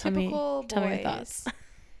Typical me your boys. thoughts.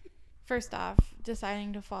 First off,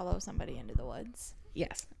 deciding to follow somebody into the woods.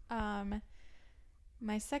 Yes.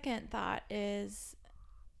 My second thought is,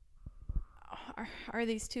 are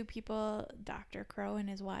these 2 people Dr. Crow and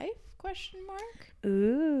his wife? Question mark.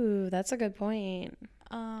 Ooh, that's a good point.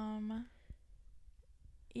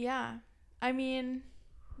 Yeah. I mean,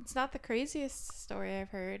 it's not the craziest story I've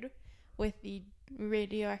heard with the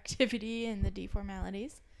radioactivity and the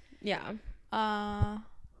deformalities. Yeah.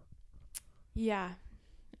 Yeah.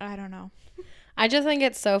 I don't know. I just think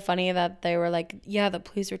it's so funny that they were like, yeah, the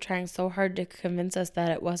police were trying so hard to convince us that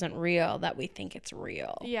it wasn't real, that we think it's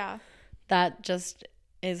real. Yeah. That just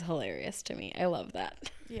is hilarious to me. I love that.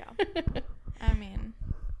 Yeah. I mean,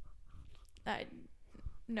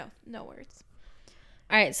 no words.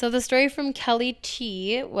 All right. So the story from Kelly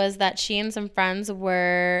T was that she and some friends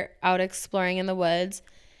were out exploring in the woods,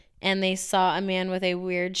 and they saw a man with a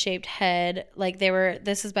weird shaped head. Like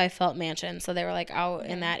this is by Felt Mansion. So they were like out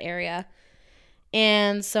in that area.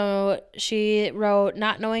 And so she wrote,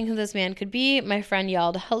 not knowing who this man could be, my friend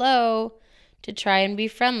yelled, hello, to try and be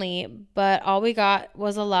friendly, but all we got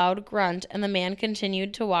was a loud grunt, and the man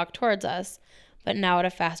continued to walk towards us, but now at a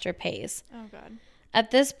faster pace. Oh, God.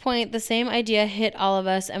 At this point, the same idea hit all of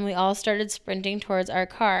us, and we all started sprinting towards our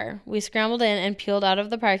car. We scrambled in and peeled out of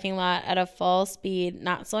the parking lot at a full speed,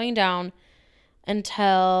 not slowing down,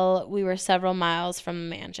 until we were several miles from the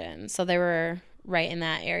mansion. So they were right in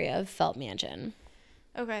that area of Felt Mansion.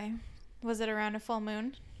 Okay. Was it around a full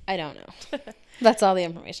moon? I don't know. That's all the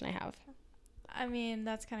information I have. I mean,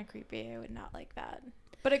 that's kind of creepy. I would not like that.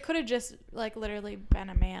 But it could have just, like, literally been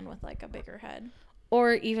a man with, like, a bigger head.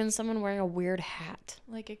 Or even someone wearing a weird hat.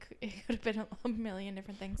 Like, it could have been a million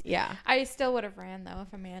different things. Yeah. I still would have ran, though,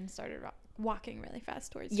 if a man started walking really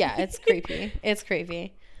fast towards me. Yeah, it's creepy. It's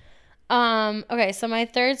creepy. Okay, so my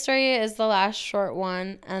third story is the last short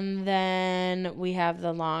one, and then we have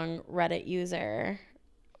the long Reddit user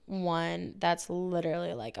one that's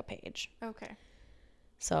literally like a page. Okay.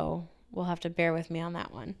 So we'll have to bear with me on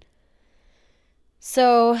that one.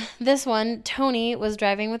 So this one, Tony was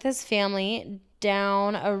driving with his family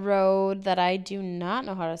down a road that I do not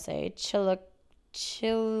know how to say. Chillicothe?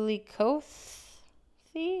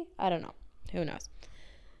 I don't know. Who knows?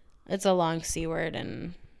 It's a long C word,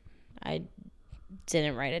 and I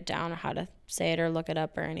didn't write it down how to say it or look it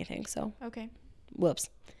up or anything. So Okay. whoops.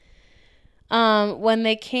 When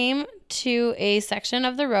they came to a section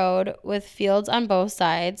of the road with fields on both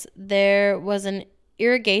sides, there was an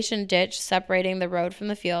irrigation ditch separating the road from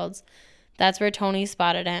the fields. That's where Tony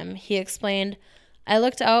spotted him. He explained, I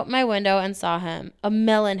looked out my window and saw him, a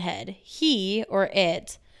melon head. He, or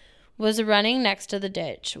it, was running next to the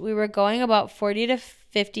ditch. We were going about 40 to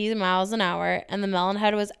 50 miles an hour, and the melon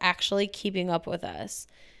head was actually keeping up with us.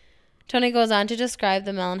 Tony goes on to describe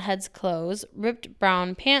the melon head's clothes: ripped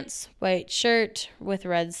brown pants, white shirt with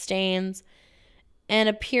red stains, and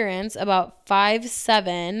appearance about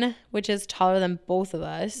 5'7", which is taller than both of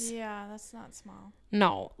us. Yeah, that's not small.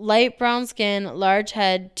 No. Light brown skin, large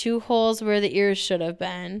head, 2 holes where the ears should have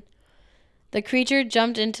been. The creature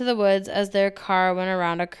jumped into the woods as their car went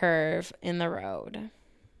around a curve in the road.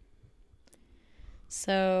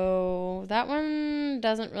 So that one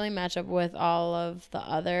doesn't really match up with all of the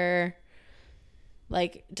other,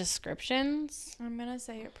 like, descriptions. I'm going to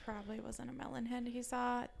say it probably wasn't a melon head he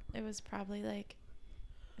saw. It was probably, like,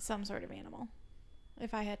 some sort of animal,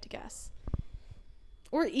 if I had to guess.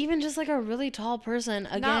 Or even just, like, a really tall person.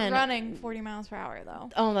 Again, not running 40 miles per hour, though.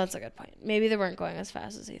 Oh, that's a good point. Maybe they weren't going as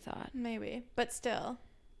fast as he thought. Maybe. But still.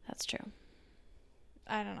 That's true.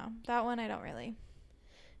 I don't know. That one I don't really.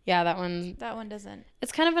 Yeah, that one doesn't.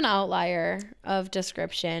 It's kind of an outlier of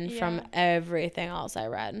description from everything else I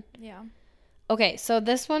read. Yeah. Okay, so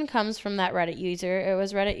this one comes from that Reddit user. It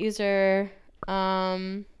was Reddit user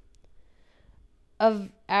of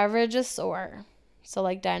Averageosaur. So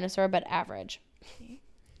like dinosaur, but average.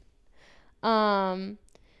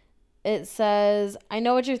 It says, I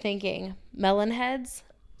know what you're thinking. Melon Heads?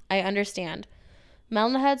 I understand.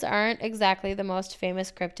 Melon Heads aren't exactly the most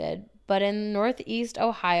famous cryptid, but in Northeast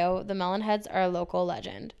Ohio, the Melon Heads are a local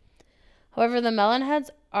legend. However, the Melon Heads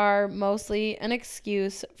are mostly an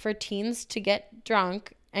excuse for teens to get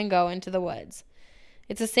drunk and go into the woods.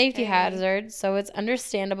 It's a safety hazard, so it's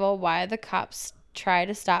understandable why the cops try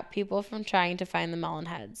to stop people from trying to find the Melon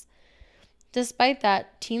Heads. Despite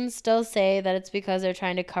that, teens still say that it's because they're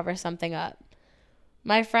trying to cover something up.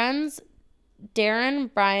 My friends Darren,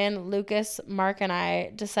 Brian, Lucas, Mark, and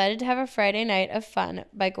I decided to have a Friday night of fun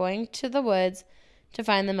by going to the woods to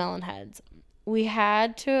find the Melon Heads. We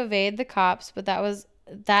had to evade the cops, but that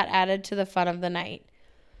added to the fun of the night.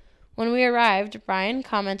 When we arrived, Brian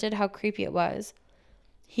commented how creepy it was.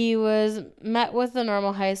 He was met with the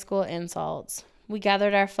normal high school insults. We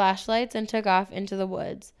gathered our flashlights and took off into the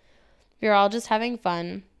woods. We were all just having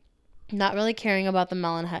fun, not really caring about the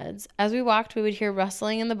Melon Heads. As we walked, we would hear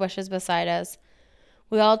rustling in the bushes beside us.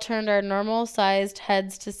 We all turned our normal-sized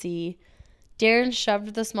heads to see. Darren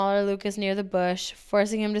shoved the smaller Lucas near the bush,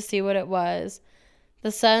 forcing him to see what it was.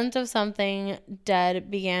 The scent of something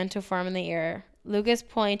dead began to form in the air. Lucas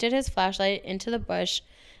pointed his flashlight into the bush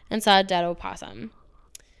and saw a dead opossum.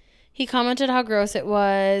 He commented how gross it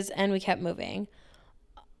was, and we kept moving.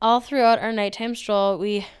 All throughout our nighttime stroll,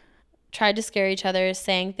 we tried to scare each other,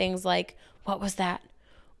 saying things like, "What was that?"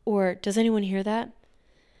 Or, "Does anyone hear that?"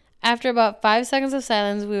 After about 5 seconds of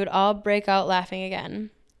silence, we would all break out laughing again.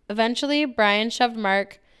 Eventually, Brian shoved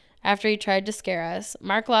Mark after he tried to scare us.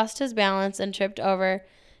 Mark lost his balance and tripped over,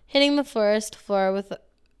 hitting the forest floor with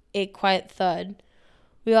a quiet thud.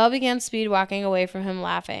 We all began speed walking away from him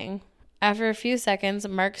laughing. After a few seconds,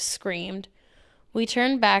 Mark screamed. We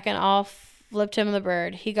turned back and all flipped him the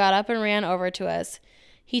bird. He got up and ran over to us.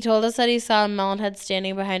 He told us that he saw a melon head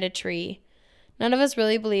standing behind a tree. None of us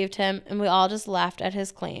really believed him, and we all just laughed at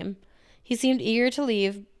his claim. He seemed eager to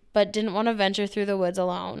leave, but didn't want to venture through the woods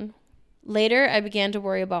alone. Later, I began to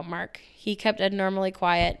worry about Mark. He kept abnormally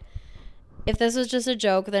quiet. If this was just a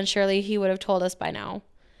joke, then surely he would have told us by now.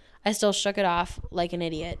 I still shook it off like an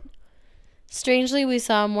idiot. Strangely, we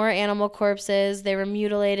saw more animal corpses. They were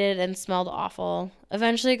mutilated and smelled awful.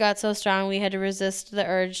 Eventually, it got so strong we had to resist the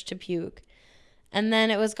urge to puke. And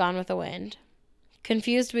then it was gone with the wind.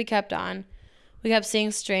 Confused, we kept on. We kept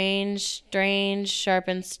seeing strange,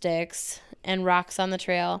 sharpened sticks and rocks on the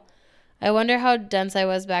trail. I wonder how dense I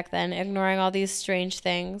was back then, ignoring all these strange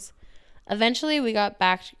things. Eventually, we got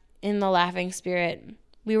back in the laughing spirit.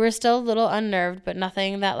 We were still a little unnerved, but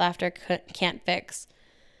nothing that laughter can't fix.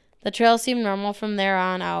 The trail seemed normal from there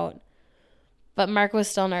on out, but Mark was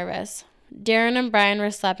still nervous. Darren and Brian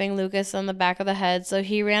were slapping Lucas on the back of the head, so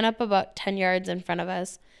he ran up about 10 yards in front of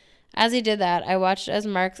us. As he did that, I watched as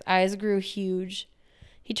Mark's eyes grew huge.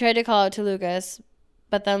 He tried to call out to Lucas,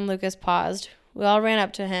 but then Lucas paused. We all ran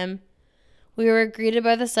up to him. We were greeted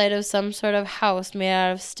by the sight of some sort of house made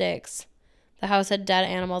out of sticks. The house had dead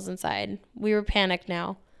animals inside. We were panicked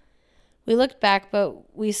now. We looked back,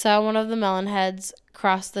 but we saw one of the melon heads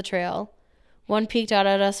cross the trail. One peeked out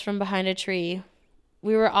at us from behind a tree.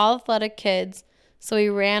 We were all athletic kids, so we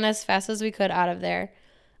ran as fast as we could out of there.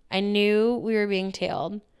 I knew we were being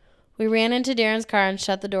tailed. We ran into Darren's car and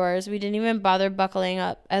shut the doors. We didn't even bother buckling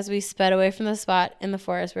up as we sped away from the spot in the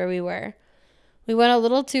forest where we were. We went a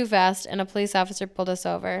little too fast, and a police officer pulled us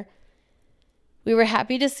over. We were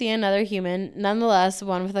happy to see another human, nonetheless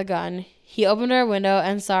one with a gun. He opened our window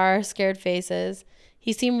and saw our scared faces.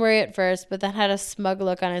 He seemed worried at first, but then had a smug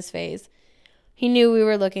look on his face. He knew we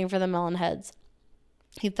were looking for the melon heads.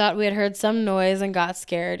 He thought we had heard some noise and got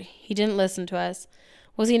scared. He didn't listen to us.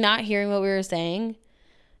 Was he not hearing what we were saying?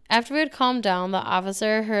 After we had calmed down, the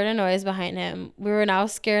officer heard a noise behind him. We were now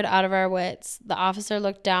scared out of our wits. The officer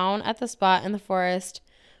looked down at the spot in the forest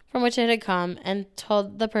from which it had come and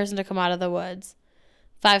told the person to come out of the woods.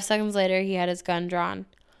 5 seconds later, he had his gun drawn.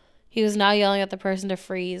 He was now yelling at the person to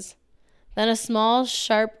freeze. Then a small,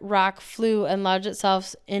 sharp rock flew and lodged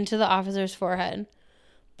itself into the officer's forehead.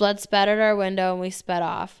 Blood spattered our window and we sped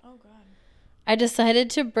off. Oh, God. I decided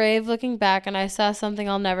to brave looking back, and I saw something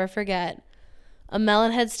I'll never forget. A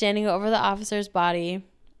melon head standing over the officer's body.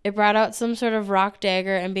 It brought out some sort of rock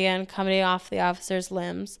dagger and began cutting off the officer's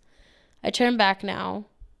limbs. I turned back now.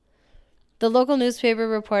 The local newspaper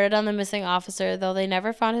reported on the missing officer, though they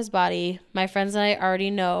never found his body. My friends and I already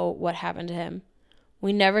know what happened to him.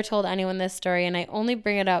 We never told anyone this story, and I only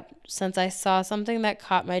bring it up since I saw something that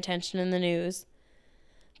caught my attention in the news.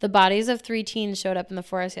 The bodies of 3 teens showed up in the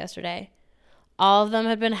forest yesterday. All of them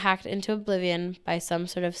had been hacked into oblivion by some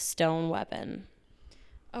sort of stone weapon.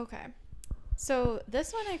 Okay. So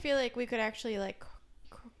this one I feel like we could actually like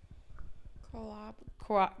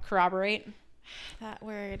Corroborate? That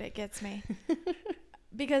word, it gets me.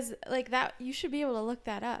 Because like that, you should be able to look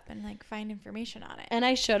that up and like find information on it. And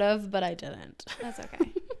I should have, but I didn't. That's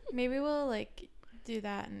okay. Maybe we'll like do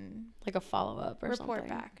that and like a follow-up or report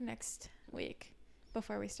something. back next week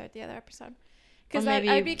before we start the other episode. Because Or maybe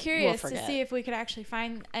I'd be curious we'll to see if we could actually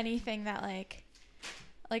find anything that like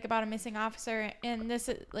about a missing officer. And this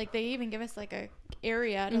is, like, they even give us like a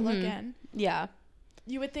area to look in. Yeah.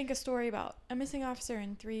 You would think a story about a missing officer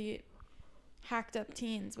and 3 hacked up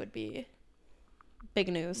teens would be big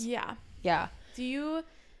news. Yeah. Yeah. Do you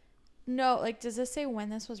know, like, does this say when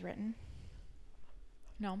this was written?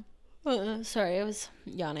 No. Sorry, I was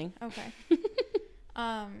yawning. Okay.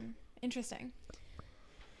 Interesting.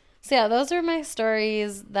 So yeah, those are my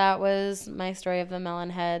stories. That was my story of the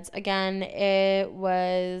Melon Heads. Again, it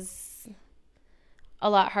was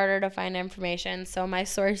a lot harder to find information. So my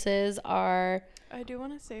sources are... I do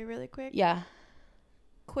want to say really quick. Yeah.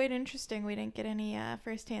 Quite interesting. We didn't get any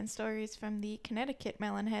first-hand stories from the Connecticut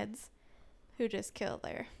Melon Heads who just killed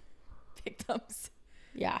their victims.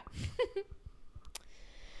 Yeah.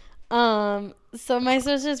 So my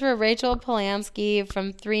sources were Rachel Polanski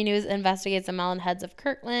from 3 News Investigates the Melon Heads of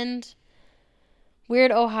Kirkland,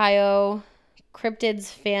 Weird Ohio,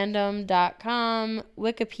 cryptidsfandom.com,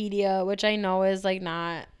 Wikipedia, which I know is like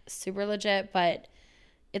not super legit, but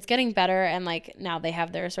it's getting better, and like now they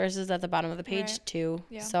have their sources at the bottom of the page too.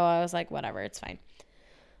 Yeah. So I was like, whatever, it's fine.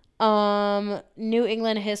 New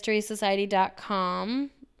England History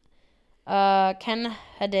Society.com. Ken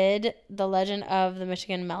Hadid, The Legend of the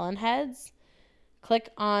Michigan Melon Heads. Click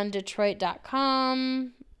on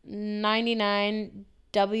Detroit.com,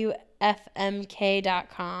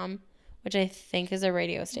 99WFMK.com, which I think is a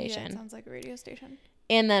radio station. Yeah, it sounds like a radio station.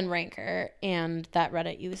 And then Ranker and that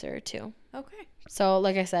Reddit user too. Okay. So,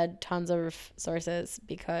 like I said, tons of sources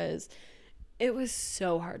because it was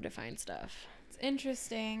so hard to find stuff. It's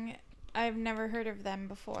interesting. I've never heard of them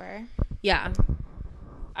before. Yeah.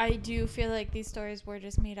 I do feel like these stories were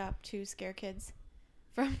just made up to scare kids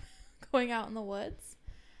from going out in the woods.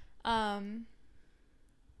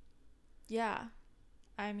 Yeah.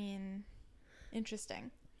 I mean,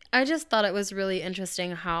 interesting. I just thought it was really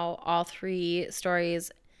interesting how all 3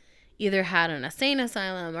 stories either had an insane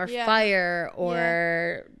asylum or fire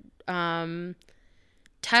or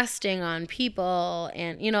testing on people.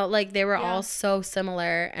 And, you know, like they were all so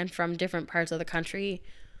similar and from different parts of the country,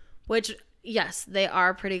 which... Yes, they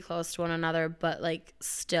are pretty close to one another, but, like,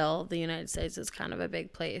 still, the United States is kind of a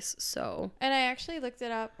big place, so. And I actually looked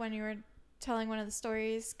it up when you were telling one of the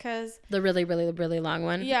stories, because... The really, really, really long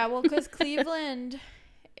one? Yeah, well, because Cleveland,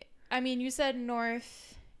 I mean, you said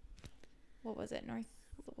north... What was it?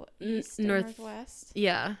 Northeast or northwest?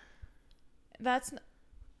 Yeah. That's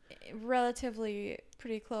relatively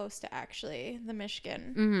pretty close to, actually, the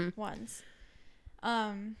Michigan ones.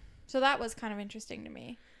 So that was kind of interesting to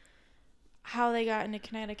me. How they got into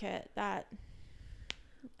Connecticut, that...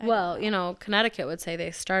 Well, you know, Connecticut would say they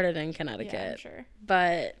started in Connecticut. Yeah, I'm sure.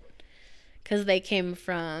 But, because they came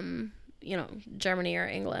from, you know, Germany or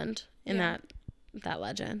England in that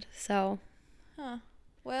legend, so. Huh.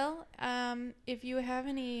 Well, if you have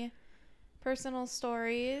any personal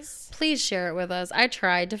stories... Please share it with us. I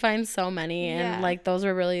tried to find so many, and, like, those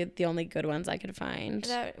were really the only good ones I could find.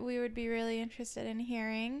 That we would be really interested in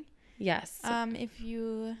hearing. Yes. If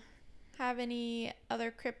you... have any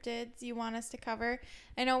other cryptids you want us to cover.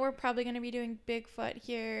 I know we're probably going to be doing Bigfoot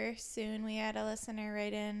here soon. We had a listener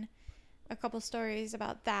write in a couple stories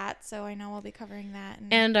about that, so I know we'll be covering that.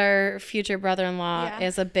 And our future brother-in-law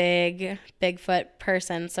is a big Bigfoot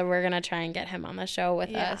person, so we're going to try and get him on the show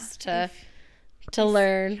with us to to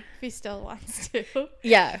learn. If he still wants to.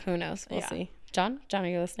 Yeah, who knows? We'll Yeah. see. John, are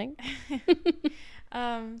you listening?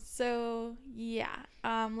 So yeah,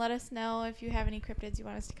 let us know if you have any cryptids you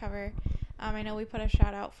want us to cover. I know we put a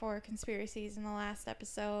shout out for conspiracies in the last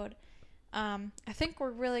episode. I think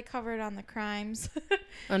we're really covered on the crimes.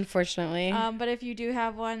 Unfortunately. But if you do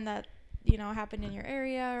have one that, happened in your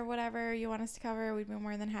area or whatever you want us to cover, we'd be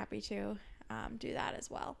more than happy to do that as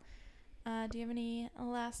well. Do you have any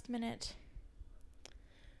last minute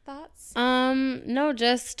thoughts? No,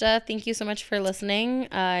 just thank you so much for listening.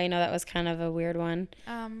 I know that was kind of a weird one.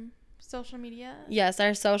 Social media? Yes,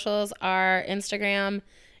 our socials, our Instagram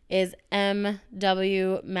is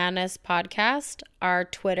MW Madness Podcast. Our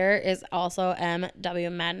Twitter is also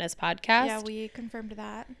MW Madness Podcast. Yeah, we confirmed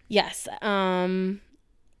that. Yes.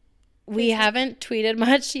 We haven't tweeted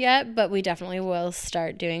much yet, but we definitely will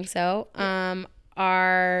start doing so. Yeah.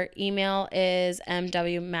 Our email is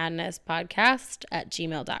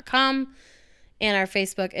mwmadnesspodcast@gmail.com. And our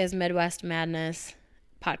Facebook is Midwest Madness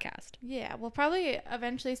Podcast. Yeah, we'll probably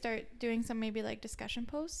eventually start doing some maybe like discussion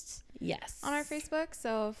posts. Yes. On our Facebook.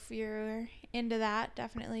 So if you're into that,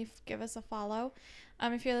 definitely give us a follow.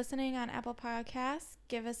 If you're listening on Apple Podcasts,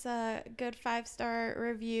 give us a good 5-star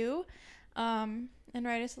review. And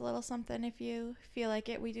write us a little something if you feel like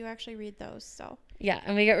it. We do actually read those. So yeah,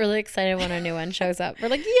 and we get really excited when a new one shows up. We're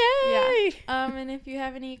like, yay! Yeah. And if you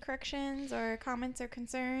have any corrections or comments or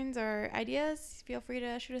concerns or ideas, feel free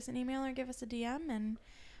to shoot us an email or give us a DM, and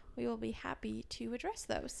we will be happy to address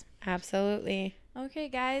those. Absolutely. Okay,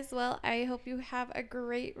 guys. Well, I hope you have a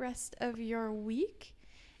great rest of your week,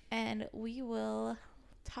 and we will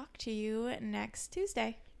talk to you next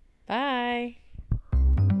Tuesday. Bye.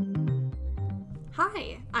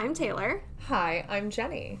 Hi, I'm Taylor. Hi, I'm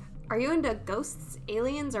Jenny. Are you into ghosts,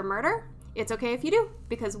 aliens, or murder? It's okay if you do,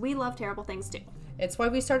 because we love terrible things too. It's why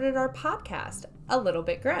we started our podcast, A Little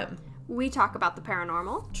Bit Grim. We talk about the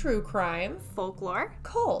paranormal, True crime, folklore,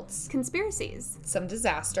 cults, conspiracies, some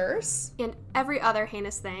disasters, and every other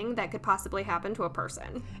heinous thing that could possibly happen to a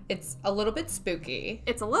person. It's a little bit spooky.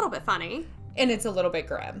 It's a little bit funny. And it's a little bit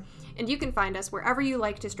grim. And you can find us wherever you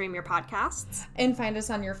like to stream your podcasts. And find us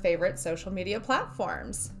on your favorite social media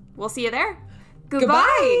platforms. We'll see you there.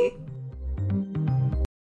 Goodbye!